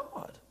to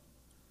God.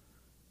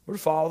 We're to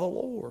follow the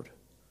Lord.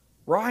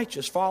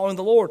 Righteous, following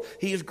the Lord.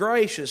 He is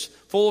gracious,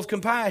 full of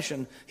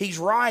compassion. He's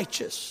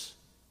righteous.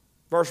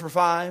 Verse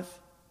 5.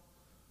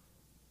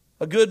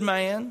 A good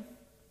man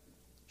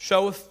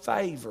showeth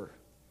favor.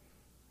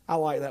 I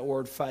like that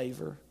word,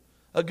 favor.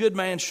 A good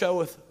man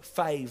showeth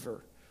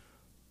favor.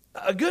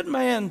 A good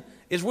man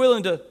is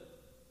willing to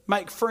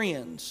make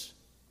friends.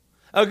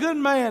 A good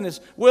man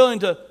is willing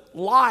to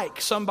like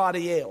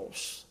somebody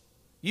else.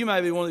 You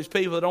may be one of these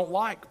people that don't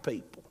like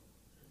people.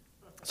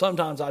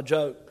 Sometimes I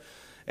joke,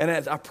 and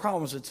I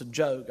promise it's a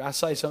joke. I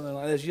say something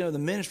like this, the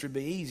ministry would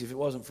be easy if it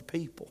wasn't for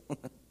people.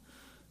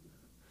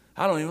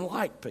 I don't even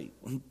like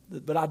people,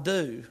 but I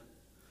do.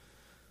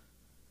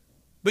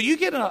 But you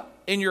get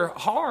in your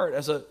heart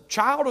as a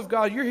child of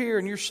God, you're here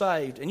and you're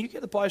saved, and you get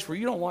to the place where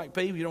you don't like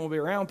people, you don't want to be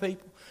around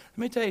people. Let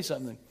me tell you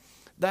something.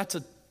 That's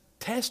a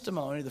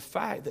testimony to the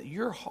fact that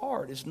your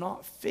heart is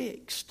not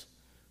fixed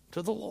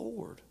to the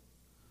Lord.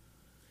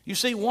 You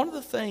see, one of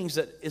the things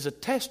that is a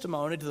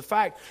testimony to the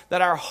fact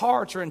that our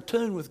hearts are in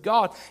tune with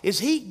God is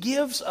He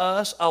gives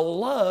us a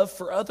love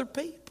for other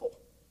people.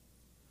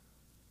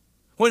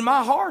 When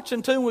my heart's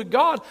in tune with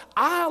God,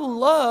 I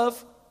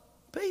love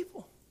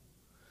people.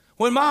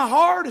 When my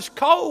heart is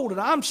cold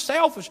and I'm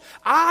selfish,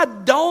 I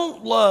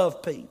don't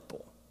love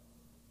people.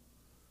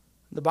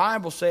 The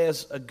Bible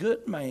says a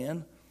good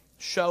man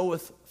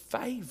showeth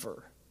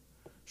favor.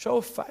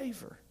 Showeth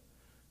favor.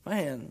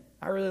 Man,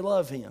 I really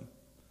love him.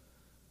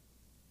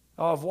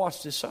 Oh, I've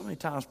watched this so many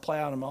times play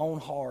out in my own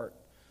heart.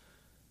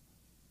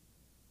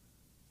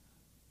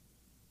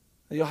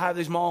 You'll have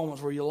these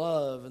moments where you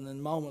love, and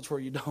then moments where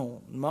you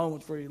don't. And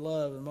moments where you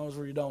love, and moments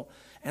where you don't.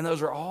 And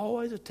those are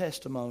always a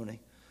testimony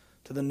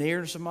to the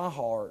nearness of my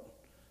heart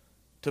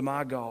to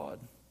my God.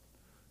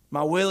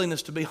 My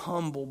willingness to be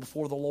humble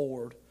before the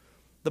Lord.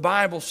 The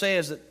Bible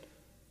says that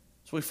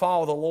as we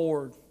follow the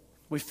Lord,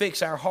 we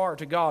fix our heart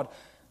to God.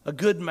 A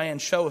good man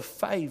showeth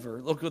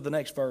favor. Look at the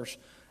next verse.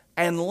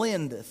 And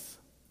lendeth.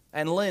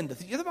 And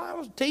lendeth. The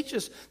Bible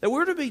teaches that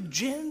we're to be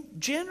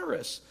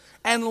generous.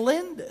 And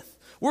lendeth.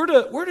 We're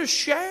to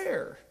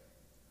share.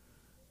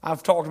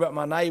 I've talked about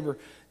my neighbor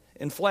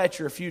in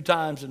Fletcher a few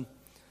times, and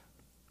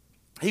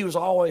he was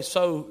always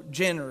so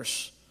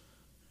generous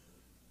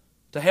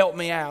to help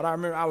me out. I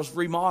remember I was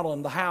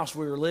remodeling the house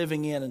we were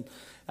living in, and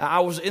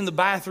I was in the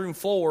bathroom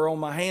floor on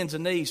my hands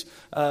and knees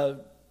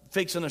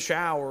fixing a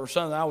shower or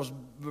something. I was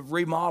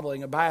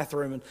remodeling a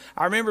bathroom, and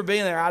I remember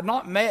being there. I'd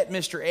not met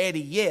Mr.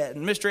 Eddie yet,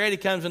 and Mr. Eddie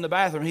comes in the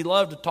bathroom. He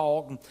loved to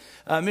talk, and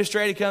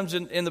Mr. Eddie comes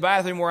in the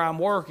bathroom where I'm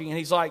working, and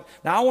he's like,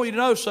 "Now I want you to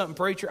know something,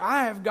 preacher.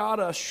 I have got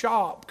a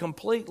shop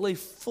completely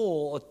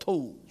full of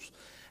tools."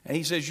 And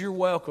he says, "You're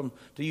welcome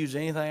to use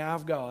anything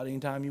I've got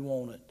anytime you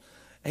want it."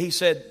 And he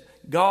said,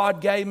 "God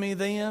gave me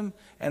them,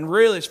 and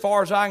really, as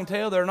far as I can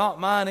tell, they're not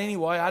mine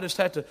anyway. I just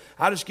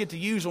get to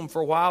use them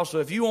for a while. So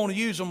if you want to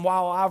use them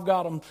while I've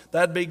got them,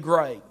 that'd be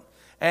great."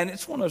 And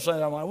it's one of those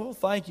things I'm like, "Well,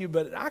 thank you,"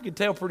 but I could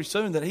tell pretty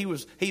soon that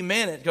he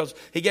meant it, because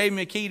he gave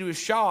me a key to his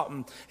shop,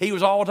 and he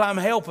was all the time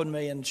helping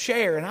me and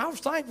sharing. I was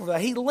thankful for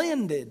that. He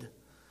lended.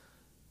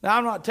 Now,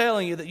 I'm not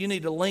telling you that you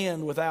need to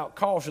lend without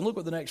caution. Look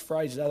what the next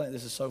phrase is. I think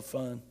this is so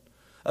fun.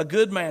 A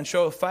good man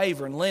showeth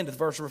favor and lendeth,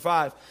 verse number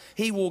 5.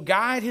 He will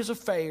guide his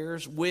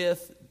affairs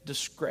with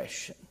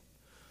discretion.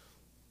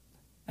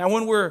 Now,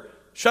 when we're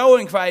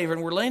showing favor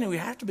and we're lending, we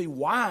have to be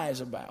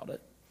wise about it.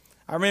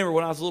 I remember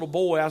when I was a little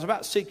boy, I was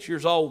about 6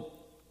 years old,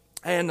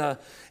 and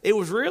it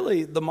was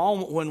really the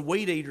moment when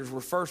weed eaters were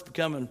first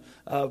becoming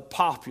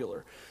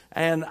popular.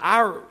 And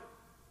I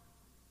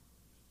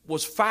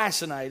was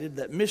fascinated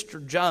that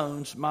Mr.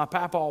 Jones, my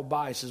Papaw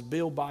Bice's,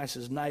 Bill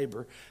Bice's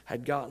neighbor,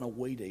 had gotten a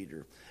weed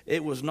eater.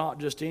 It was not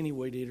just any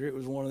weed eater. It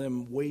was one of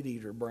them weed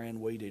eater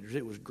brand weed eaters.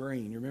 It was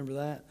green. You remember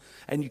that?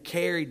 And you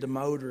carried the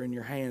motor in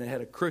your hand. It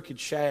had a crooked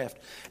shaft.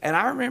 And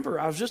I remember,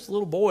 I was just a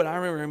little boy, and I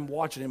remember him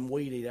watching him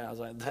weed eat. I was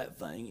like, that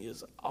thing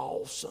is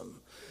awesome.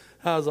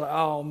 I was like,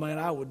 oh, man,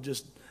 I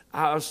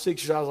was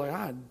 6 years old. I was like,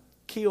 I'd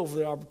kill for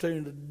the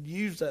opportunity to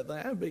use that thing.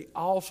 That'd be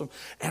awesome.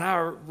 And I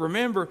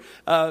remember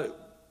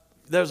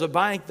there was a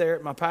bank there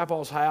at my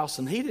Papaw's house,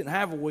 and he didn't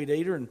have a weed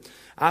eater. And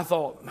I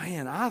thought,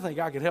 man, I think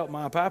I could help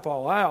my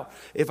Papaw out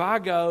if I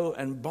go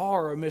and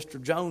borrow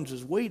Mr.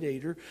 Jones's weed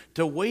eater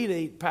to weed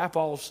eat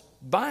Papaw's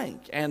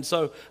bank. And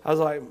so I was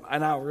like,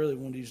 and I really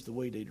wanted to use the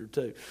weed eater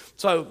too.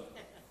 So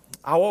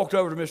I walked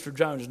over to Mr.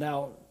 Jones.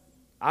 Now,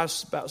 I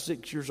was about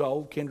 6 years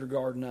old,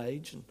 kindergarten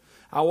age. And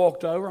I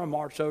walked over. I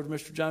marched over to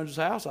Mr. Jones's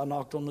house. I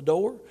knocked on the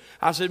door.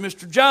 I said,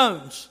 "Mr.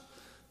 Jones."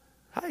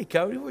 "Hey,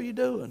 Cody, what are you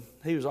doing?"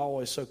 He was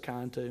always so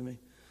kind to me.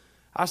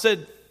 I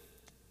said,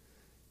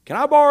 "Can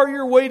I borrow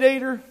your weed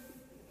eater?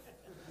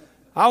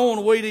 I want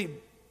to weed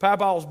eat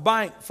Papaw's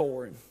bank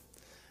for him."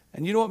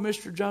 And you know what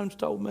Mr. Jones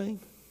told me?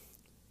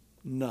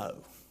 No.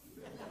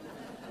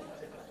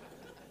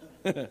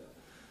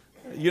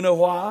 You know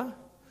why?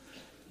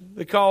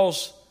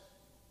 Because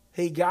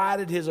he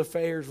guided his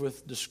affairs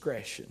with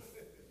discretion.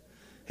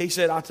 He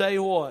said, "I'll tell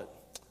you what,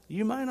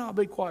 you may not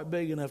be quite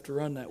big enough to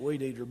run that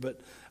weed eater, but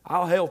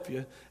I'll help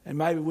you, and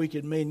maybe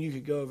me and you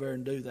could go over there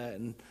and do that."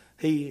 And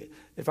he,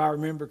 if I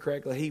remember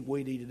correctly, he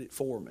weed eated it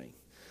for me.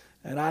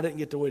 And I didn't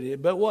get to weed eat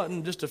it. But it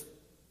wasn't just a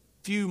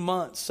few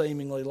months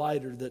seemingly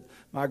later that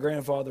my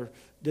grandfather,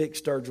 Dick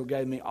Sturgill,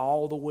 gave me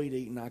all the weed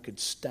eating I could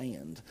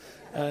stand.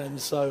 And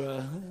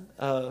so,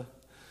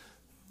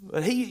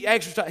 but he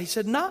exercised, he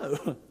said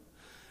no.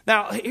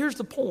 Now, here's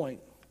the point.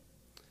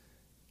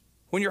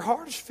 When your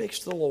heart is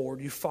fixed to the Lord,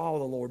 you follow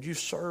the Lord, you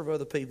serve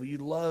other people, you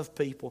love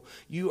people,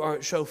 you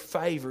show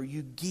favor,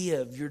 you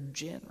give, you're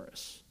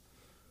generous.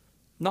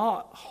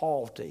 Not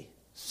haughty,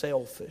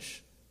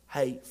 selfish,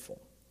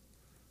 hateful.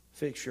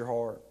 Fix your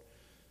heart.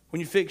 When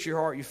you fix your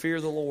heart, you fear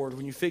the Lord.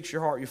 When you fix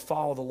your heart, you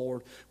follow the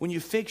Lord. When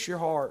you fix your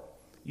heart,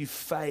 you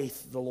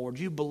faith the Lord.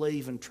 You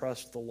believe and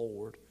trust the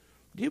Lord.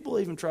 Do you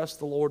believe and trust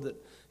the Lord that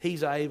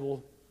He's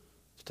able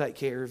to take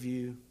care of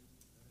you?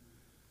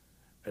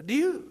 Do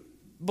you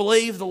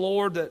believe the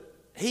Lord that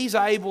He's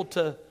able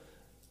to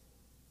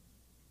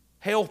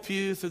help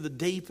you through the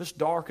deepest,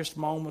 darkest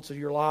moments of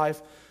your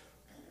life?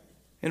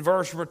 In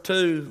verse number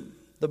 2,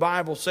 the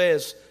Bible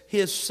says,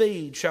 "His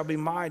seed shall be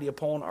mighty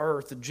upon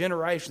earth. The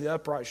generation of the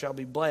upright shall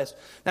be blessed."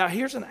 Now,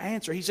 here's an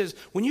answer. He says,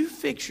 when you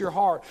fix your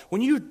heart,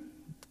 when you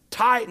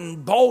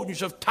tighten, bolt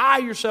yourself, tie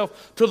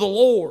yourself to the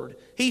Lord,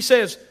 He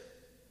says,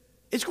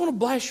 It's going to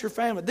bless your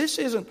family. This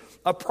isn't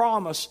a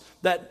promise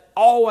that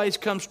always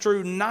comes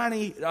true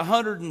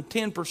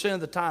 110%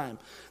 of the time.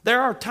 There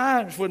are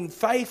times when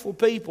faithful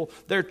people,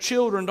 their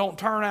children don't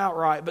turn out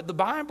right. But the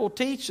Bible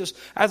teaches us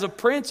as a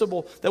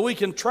principle that we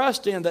can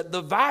trust in, that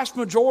the vast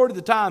majority of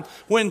the time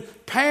when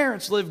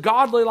parents live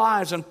godly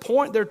lives and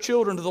point their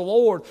children to the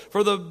Lord,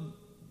 for the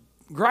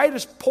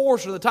greatest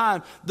portion of the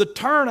time, the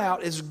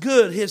turnout is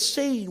good. His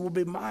seed will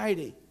be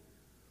mighty.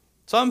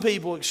 Some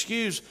people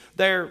excuse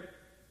their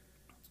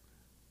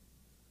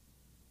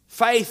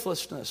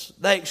faithlessness.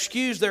 They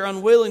excuse their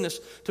unwillingness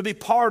to be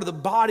part of the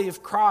body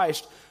of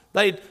Christ.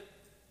 They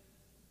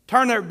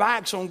turn their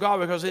backs on God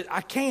because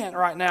I can't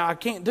right now. I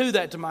can't do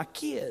that to my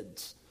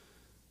kids.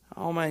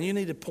 Oh man, you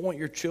need to point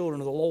your children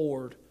to the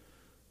Lord.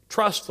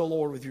 Trust the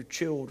Lord with your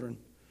children.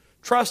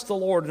 Trust the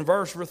Lord, in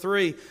verse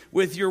 3,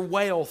 with your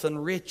wealth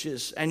and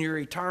riches and your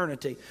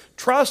eternity.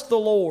 Trust the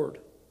Lord.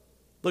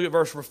 Look at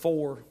verse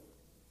 4.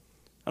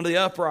 Unto the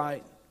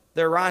upright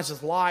there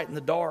riseth light in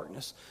the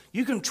darkness.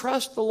 You can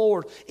trust the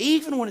Lord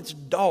even when it's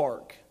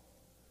dark.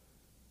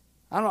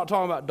 I'm not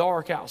talking about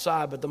dark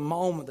outside, but the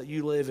moment that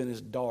you live in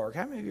is dark.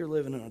 How many of you are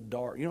living in a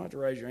dark? You don't have to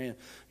raise your hand.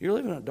 You're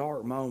living in a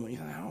dark moment. You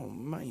think, oh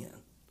man,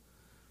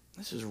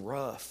 this is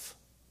rough.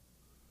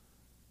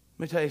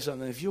 Let me tell you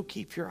something. If you'll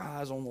keep your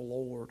eyes on the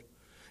Lord,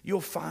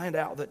 you'll find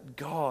out that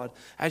God,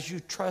 as you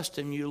trust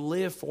Him, you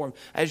live for Him,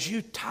 as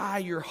you tie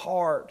your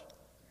heart,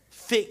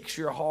 fix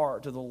your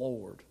heart to the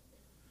Lord,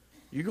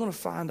 you're going to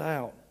find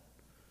out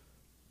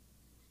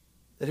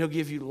that He'll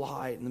give you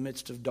light in the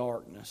midst of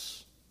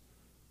darkness.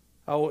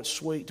 Oh, it's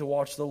sweet to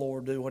watch the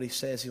Lord do what He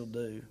says He'll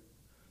do.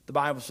 The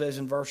Bible says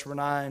in verse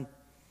 9,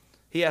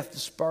 He hath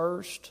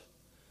dispersed,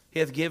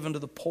 He hath given to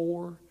the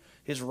poor,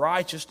 His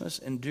righteousness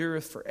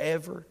endureth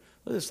forever.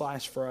 Look at this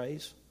last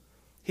phrase.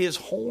 His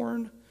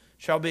horn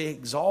shall be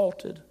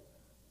exalted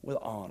with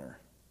honor.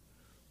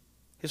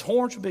 His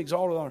horn shall be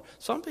exalted with honor.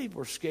 Some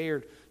people are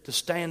scared to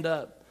stand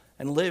up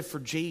and live for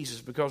Jesus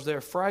because they're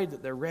afraid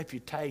that their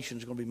reputation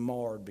is going to be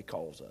marred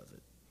because of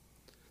it.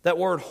 That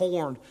word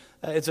horn,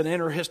 it's an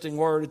interesting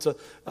word. It's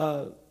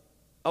a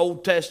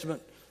Old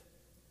Testament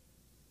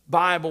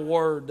Bible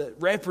word that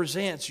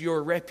represents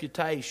your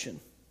reputation.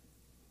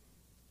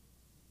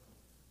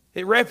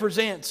 It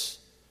represents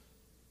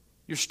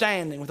your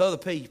standing with other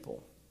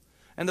people.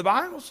 And the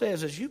Bible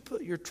says as you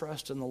put your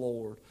trust in the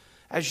Lord,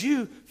 as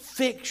you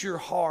fix your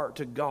heart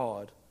to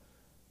God,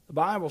 the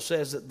Bible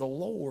says that the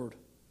Lord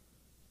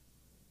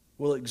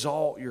will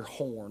exalt your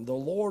horn. The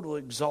Lord will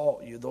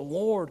exalt you. The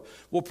Lord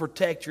will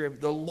protect you.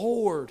 The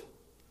Lord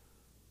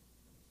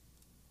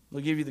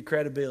will give you the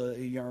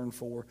credibility you yearn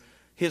for.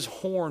 His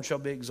horn shall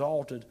be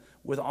exalted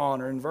with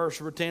honor. In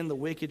verse 10, the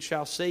wicked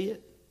shall see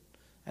it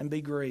and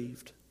be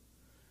grieved.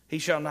 He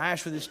shall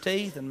gnash with his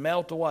teeth and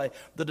melt away.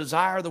 The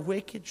desire of the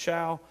wicked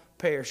shall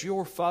perish.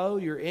 Your foe,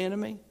 your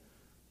enemy,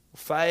 will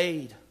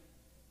fade.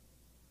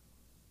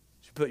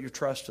 You put your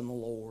trust in the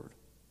Lord.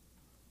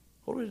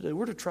 What do we do?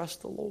 We're to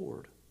trust the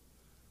Lord.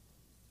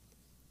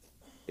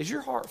 Is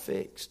your heart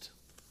fixed?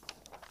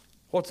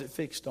 What's it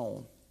fixed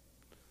on?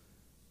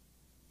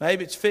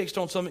 Maybe it's fixed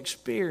on some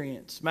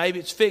experience. Maybe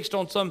it's fixed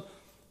on some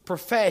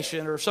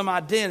profession or some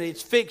identity.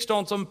 It's fixed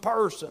on some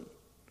person.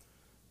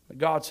 But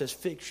God says,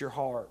 fix your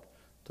heart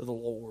to the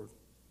Lord.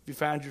 If you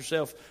find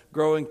yourself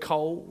growing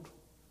cold,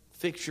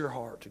 fix your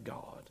heart to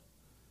God.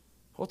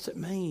 What's it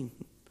mean?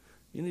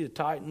 You need to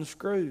tighten the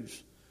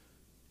screws.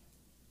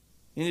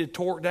 You need to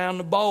torque down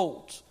the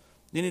bolts.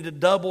 You need to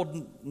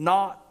double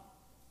knot,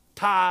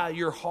 tie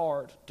your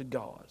heart to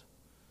God.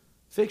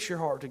 Fix your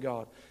heart to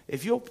God.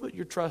 If you'll put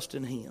your trust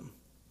in Him,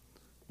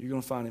 you're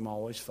going to find Him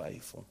always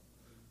faithful.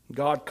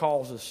 God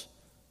calls us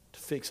to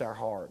fix our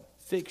heart.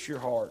 Fix your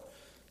heart.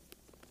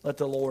 Let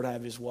the Lord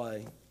have His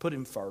way. Put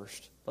Him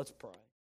first. Let's pray.